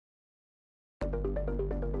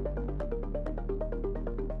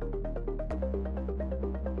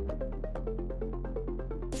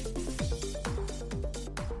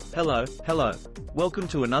Hello. Welcome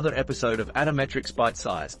to another episode of Atometrics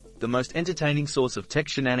ByteSize, the most entertaining source of tech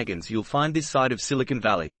shenanigans you'll find this side of Silicon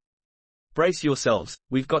Valley. Brace yourselves,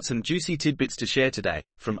 we've got some juicy tidbits to share today,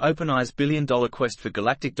 from OpenAI's billion-dollar quest for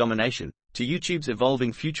galactic domination, to YouTube's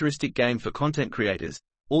evolving futuristic game for content creators,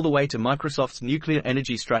 all the way to Microsoft's nuclear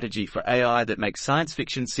energy strategy for AI that makes science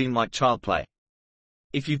fiction seem like child play.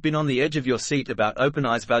 If you've been on the edge of your seat about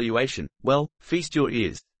OpenAI's valuation, well, feast your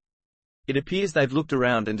ears. It appears they've looked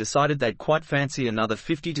around and decided they'd quite fancy another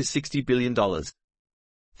 $50 to $60 billion.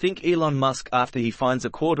 Think Elon Musk after he finds a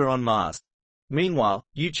quarter on Mars. Meanwhile,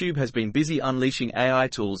 YouTube has been busy unleashing AI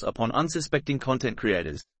tools upon unsuspecting content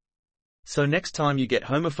creators. So next time you get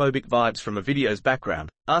homophobic vibes from a video's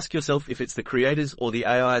background, ask yourself if it's the creators or the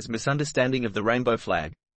AI's misunderstanding of the rainbow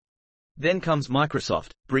flag. Then comes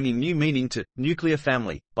Microsoft, bringing new meaning to nuclear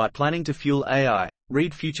family by planning to fuel AI,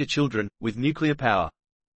 read future children, with nuclear power.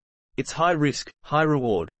 It's high risk, high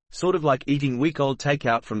reward, sort of like eating week-old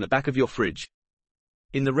takeout from the back of your fridge.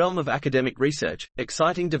 In the realm of academic research,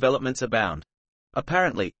 exciting developments abound.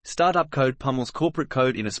 Apparently, startup code pummels corporate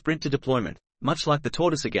code in a sprint to deployment, much like the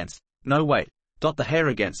tortoise against, the hare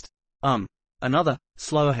against, another,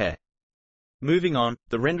 slower hare. Moving on,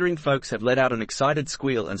 the rendering folks have let out an excited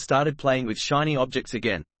squeal and started playing with shiny objects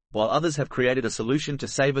again, while others have created a solution to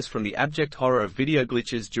save us from the abject horror of video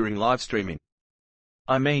glitches during live streaming.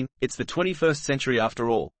 I mean, it's the 21st century after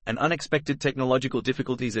all, and unexpected technological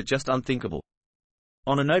difficulties are just unthinkable.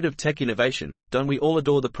 On a note of tech innovation, don't we all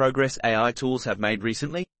adore the progress AI tools have made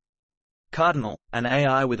recently? Cardinal, an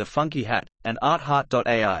AI with a funky hat, and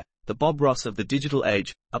ArtHeart.ai, the Bob Ross of the digital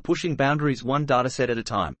age, are pushing boundaries one dataset at a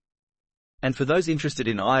time. And for those interested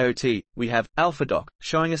in IoT, we have AlphaDoc,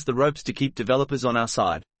 showing us the ropes to keep developers on our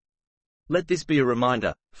side. Let this be a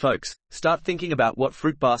reminder, folks, start thinking about what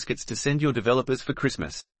fruit baskets to send your developers for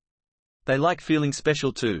Christmas. They like feeling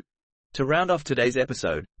special too. To round off today's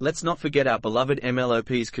episode, let's not forget our beloved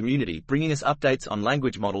MLOP's community bringing us updates on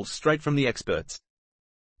language models straight from the experts.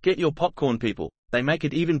 Get your popcorn, people, they make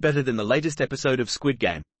it even better than the latest episode of Squid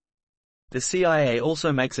Game. The CIA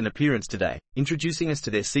also makes an appearance today, introducing us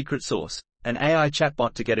to their secret sauce, an AI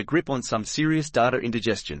chatbot to get a grip on some serious data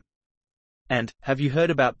indigestion. And, have you heard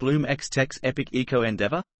about Bloom X Tech's epic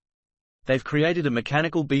eco-endeavor? They've created a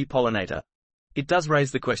mechanical bee pollinator. It does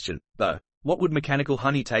raise the question, though, what would mechanical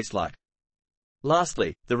honey taste like?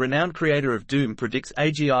 Lastly, the renowned creator of Doom predicts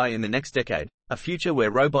AGI in the next decade, a future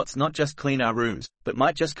where robots not just clean our rooms, but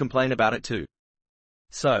might just complain about it too.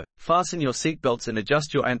 So, fasten your seatbelts and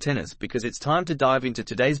adjust your antennas because it's time to dive into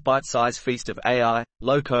today's bite-sized feast of AI,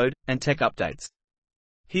 low-code, and tech updates.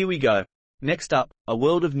 Here we go. Next up, a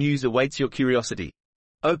world of news awaits your curiosity.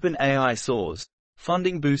 OpenAI soars.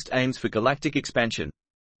 Funding boost aims for galactic expansion.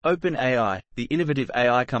 OpenAI, the innovative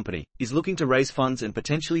AI company, is looking to raise funds and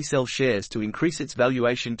potentially sell shares to increase its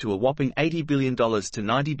valuation to a whopping $80 billion to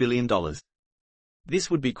 $90 billion. This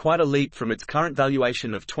would be quite a leap from its current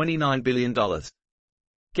valuation of $29 billion.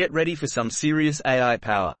 Get ready for some serious AI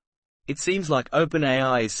power. It seems like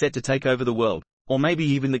OpenAI is set to take over the world, or maybe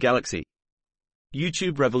even the galaxy.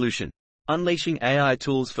 YouTube revolution. Unleashing AI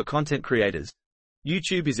tools for content creators.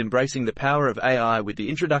 YouTube is embracing the power of AI with the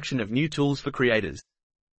introduction of new tools for creators.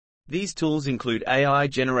 These tools include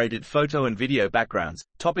AI-generated photo and video backgrounds,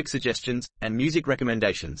 topic suggestions, and music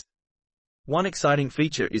recommendations. One exciting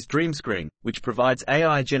feature is Dream Screen, which provides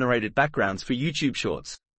AI-generated backgrounds for YouTube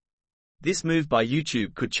Shorts. This move by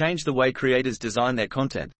YouTube could change the way creators design their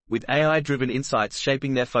content, with AI-driven insights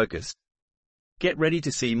shaping their focus. Get ready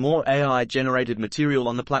to see more AI-generated material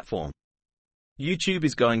on the platform. YouTube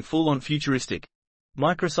is going full-on futuristic.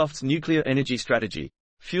 Microsoft's nuclear energy strategy,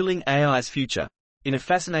 fueling AI's future. In a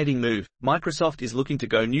fascinating move, Microsoft is looking to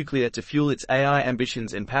go nuclear to fuel its AI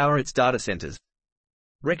ambitions and power its data centers.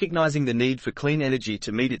 Recognizing the need for clean energy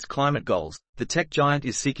to meet its climate goals, the tech giant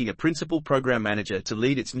is seeking a principal program manager to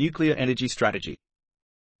lead its nuclear energy strategy.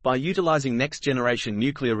 By utilizing next-generation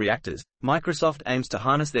nuclear reactors, Microsoft aims to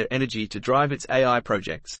harness their energy to drive its AI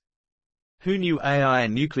projects. Who knew AI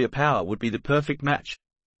and nuclear power would be the perfect match?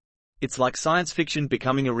 It's like science fiction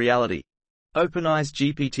becoming a reality. OpenAI's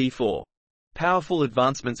GPT-4. Powerful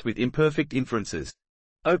advancements with imperfect inferences.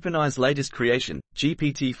 OpenAI's latest creation,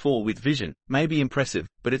 GPT-4 with vision, may be impressive,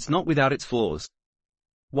 but it's not without its flaws.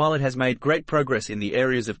 While it has made great progress in the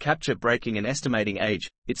areas of capture breaking and estimating age,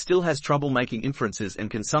 it still has trouble making inferences and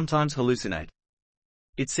can sometimes hallucinate.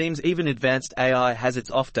 It seems even advanced AI has its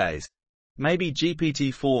off days. Maybe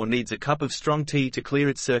GPT-4 needs a cup of strong tea to clear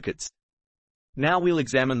its circuits. Now we'll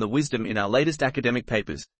examine the wisdom in our latest academic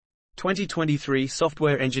papers. 2023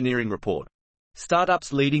 Software Engineering Report.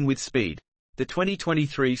 Startups leading with speed. The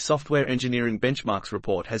 2023 Software Engineering Benchmarks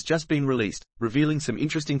report has just been released, revealing some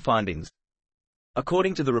interesting findings.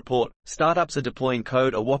 According to the report, startups are deploying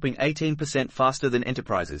code a whopping 18% faster than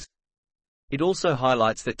enterprises. It also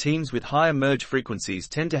highlights that teams with higher merge frequencies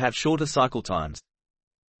tend to have shorter cycle times.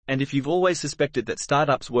 And if you've always suspected that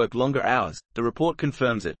startups work longer hours, the report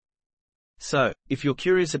confirms it. So, if you're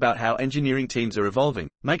curious about how engineering teams are evolving,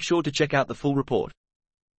 make sure to check out the full report.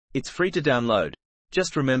 It's free to download.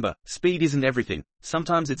 Just remember, speed isn't everything,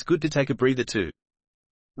 sometimes it's good to take a breather too.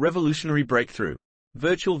 Revolutionary breakthrough.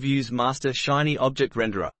 Virtual Views Master Shiny Object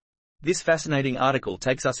Renderer. This fascinating article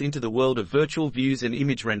takes us into the world of virtual views and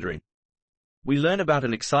image rendering. We learn about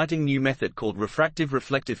an exciting new method called refractive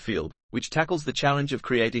reflective field, which tackles the challenge of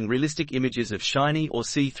creating realistic images of shiny or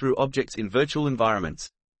see-through objects in virtual environments.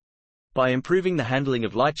 By improving the handling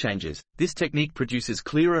of light changes, this technique produces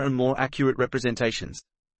clearer and more accurate representations.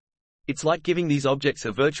 It's like giving these objects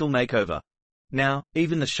a virtual makeover. Now,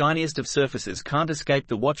 even the shiniest of surfaces can't escape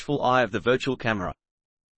the watchful eye of the virtual camera.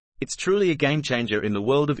 It's truly a game changer in the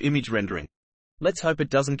world of image rendering. Let's hope it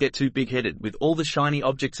doesn't get too big-headed with all the shiny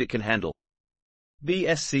objects it can handle.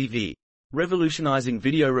 ByteSize. Revolutionizing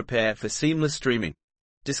video repair for seamless streaming.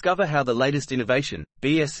 Discover how the latest innovation,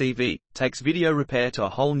 ByteSize, takes video repair to a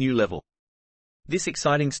whole new level. This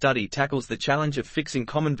exciting study tackles the challenge of fixing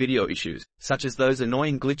common video issues, such as those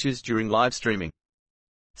annoying glitches during live streaming.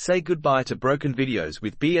 Say goodbye to broken videos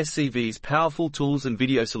with ByteSize's powerful tools and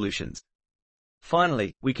video solutions.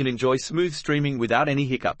 Finally, we can enjoy smooth streaming without any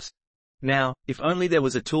hiccups. Now, if only there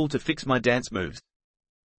was a tool to fix my dance moves.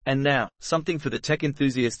 And now, something for the tech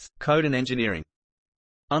enthusiasts, code and engineering.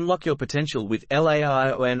 Unlock your potential with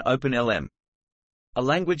LAION OpenLM, a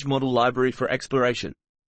language model library for exploration.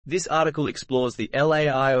 This article explores the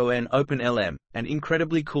LAION OpenLM, an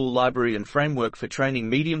incredibly cool library and framework for training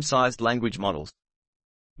medium-sized language models.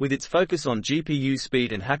 With its focus on GPU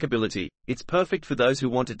speed and hackability, it's perfect for those who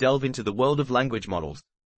want to delve into the world of language models.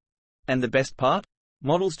 And the best part?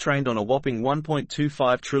 Models trained on a whopping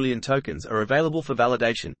 1.25 trillion tokens are available for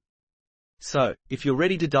validation. So, if you're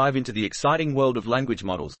ready to dive into the exciting world of language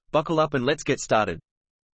models, buckle up and let's get started.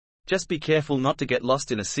 Just be careful not to get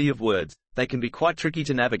lost in a sea of words, they can be quite tricky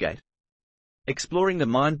to navigate. Exploring the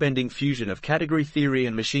mind-bending fusion of category theory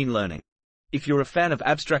and machine learning. If you're a fan of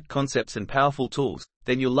abstract concepts and powerful tools,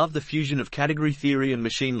 then you'll love the fusion of category theory and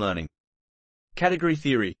machine learning. Category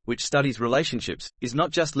theory, which studies relationships, is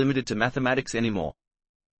not just limited to mathematics anymore.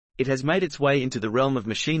 It has made its way into the realm of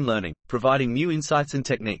machine learning, providing new insights and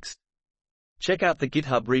techniques. Check out the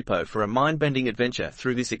GitHub repo for a mind-bending adventure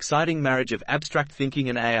through this exciting marriage of abstract thinking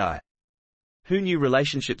and AI. Who knew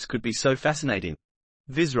relationships could be so fascinating?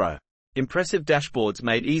 Visro. Impressive dashboards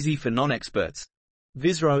made easy for non-experts.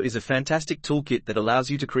 Visro is a fantastic toolkit that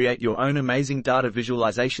allows you to create your own amazing data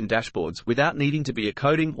visualization dashboards without needing to be a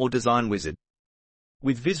coding or design wizard.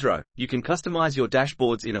 With Visro, you can customize your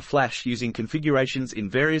dashboards in a flash using configurations in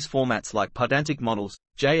various formats like pedantic models,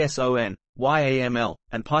 JSON, YAML,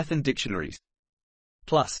 and Python dictionaries.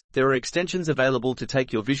 Plus, there are extensions available to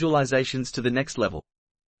take your visualizations to the next level.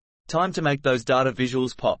 Time to make those data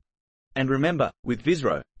visuals pop. And remember, with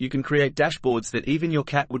Visro, you can create dashboards that even your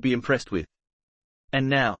cat would be impressed with. And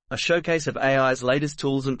now, a showcase of AI's latest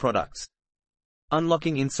tools and products.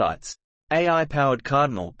 Unlocking insights. AI-powered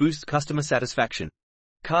Cardinal boosts customer satisfaction.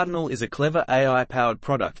 Cardinal is a clever AI-powered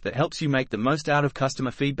product that helps you make the most out of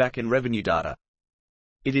customer feedback and revenue data.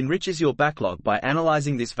 It enriches your backlog by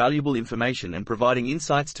analyzing this valuable information and providing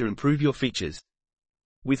insights to improve your features.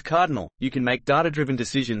 With Cardinal, you can make data-driven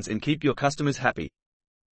decisions and keep your customers happy.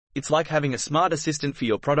 It's like having a smart assistant for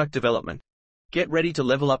your product development. Get ready to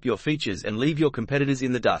level up your features and leave your competitors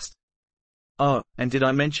in the dust. Oh, and did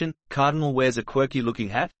I mention, Cardinal wears a quirky-looking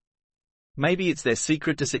hat? Maybe it's their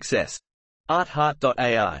secret to success.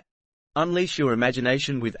 ArtHeart.ai. Unleash your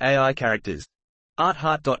imagination with AI characters.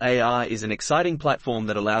 ArtHeart.ai is an exciting platform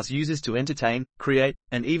that allows users to entertain, create,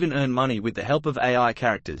 and even earn money with the help of AI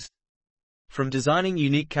characters. From designing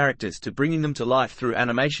unique characters to bringing them to life through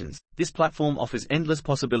animations, this platform offers endless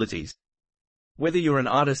possibilities. Whether you're an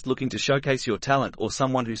artist looking to showcase your talent or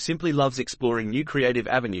someone who simply loves exploring new creative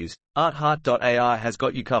avenues, ArtHeart.ai has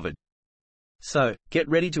got you covered. So, get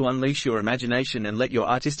ready to unleash your imagination and let your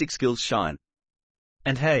artistic skills shine.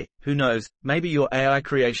 And hey, who knows, maybe your AI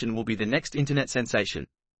creation will be the next internet sensation.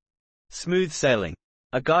 Smooth Sailing.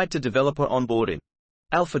 A Guide to Developer Onboarding.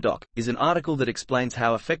 AlphaDoc is an article that explains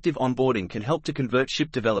how effective onboarding can help to convert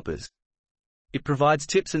ship developers. It provides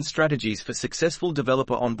tips and strategies for successful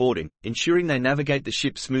developer onboarding, ensuring they navigate the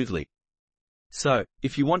ship smoothly. So,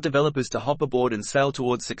 if you want developers to hop aboard and sail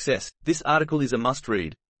towards success, this article is a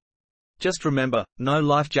must-read. Just remember, no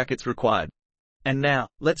life jackets required. And now,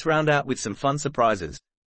 let's round out with some fun surprises.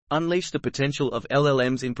 Unleash the potential of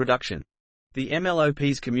LLMs in production. The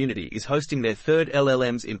MLOPs community is hosting their third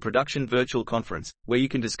LLMs in Production virtual conference, where you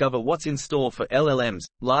can discover what's in store for LLMs,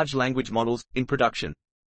 large language models, in production.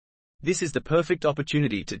 This is the perfect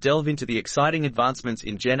opportunity to delve into the exciting advancements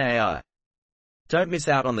in Gen AI. Don't miss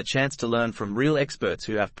out on the chance to learn from real experts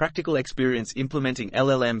who have practical experience implementing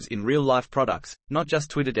LLMs in real-life products, not just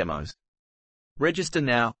Twitter demos. Register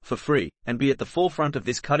now, for free, and be at the forefront of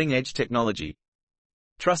this cutting-edge technology.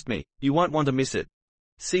 Trust me, you won't want to miss it.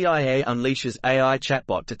 CIA unleashes AI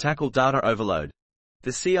chatbot to tackle data overload.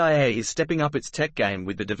 The CIA is stepping up its tech game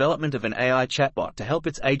with the development of an AI chatbot to help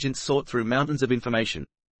its agents sort through mountains of information.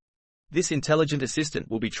 This intelligent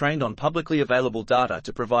assistant will be trained on publicly available data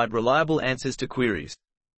to provide reliable answers to queries.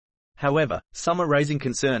 However, some are raising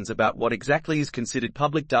concerns about what exactly is considered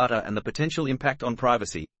public data and the potential impact on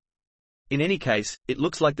privacy. In any case, it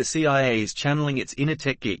looks like the CIA is channeling its inner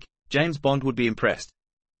tech geek. James Bond would be impressed.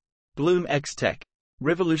 Bloom X Tech.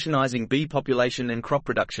 Revolutionizing bee population and crop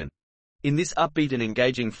production. In this upbeat and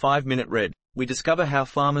engaging 5-minute read, we discover how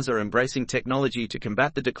farmers are embracing technology to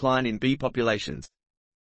combat the decline in bee populations.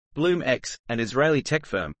 Bloom X, an Israeli tech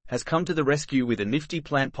firm, has come to the rescue with a nifty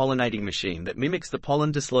plant pollinating machine that mimics the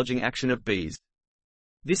pollen dislodging action of bees.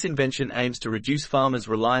 This invention aims to reduce farmers'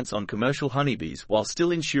 reliance on commercial honeybees while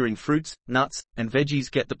still ensuring fruits, nuts, and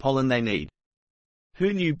veggies get the pollen they need.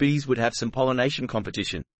 Who knew bees would have some pollination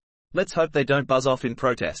competition? Let's hope they don't buzz off in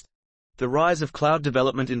protest. The rise of cloud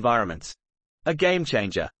development environments. A game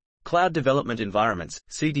changer. Cloud development environments,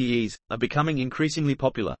 CDEs, are becoming increasingly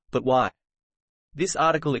popular, but why? This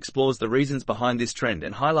article explores the reasons behind this trend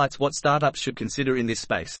and highlights what startups should consider in this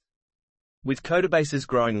space. With codebases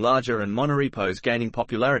growing larger and monorepos gaining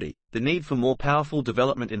popularity, the need for more powerful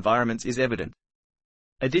development environments is evident.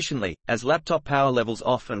 Additionally, as laptop power levels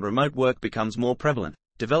off and remote work becomes more prevalent,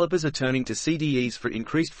 developers are turning to CDEs for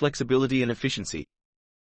increased flexibility and efficiency.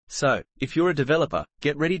 So, if you're a developer,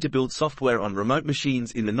 get ready to build software on remote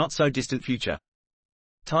machines in the not-so-distant future.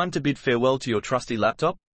 Time to bid farewell to your trusty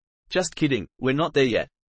laptop? Just kidding, we're not there yet.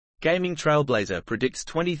 Gaming Trailblazer predicts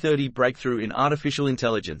 2030 breakthrough in artificial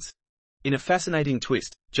intelligence. In a fascinating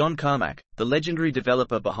twist, John Carmack, the legendary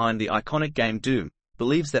developer behind the iconic game Doom,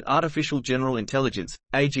 believes that artificial general intelligence,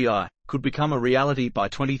 AGI, could become a reality by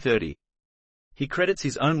 2030. He credits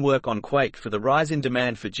his own work on Quake for the rise in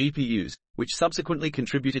demand for GPUs, which subsequently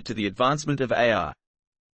contributed to the advancement of AI.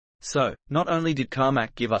 So, not only did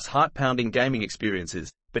Carmack give us heart-pounding gaming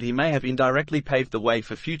experiences, but he may have indirectly paved the way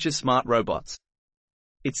for future smart robots.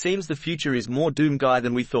 It seems the future is more doom guy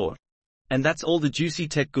than we thought. And that's all the juicy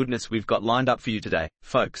tech goodness we've got lined up for you today,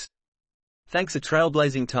 folks. Thanks a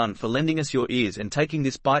trailblazing ton for lending us your ears and taking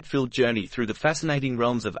this bite-filled journey through the fascinating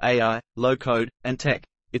realms of AI, low-code, and tech.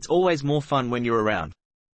 It's always more fun when you're around.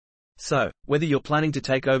 So, whether you're planning to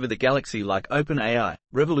take over the galaxy like OpenAI,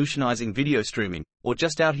 revolutionizing video streaming, or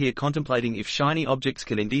just out here contemplating if shiny objects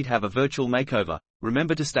can indeed have a virtual makeover,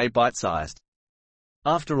 remember to stay bite-sized.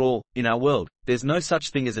 After all, in our world, there's no such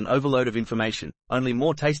thing as an overload of information, only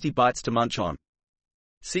more tasty bites to munch on.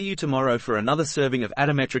 See you tomorrow for another serving of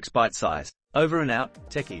Atometrics Bite Size. Over and out,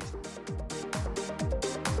 techies.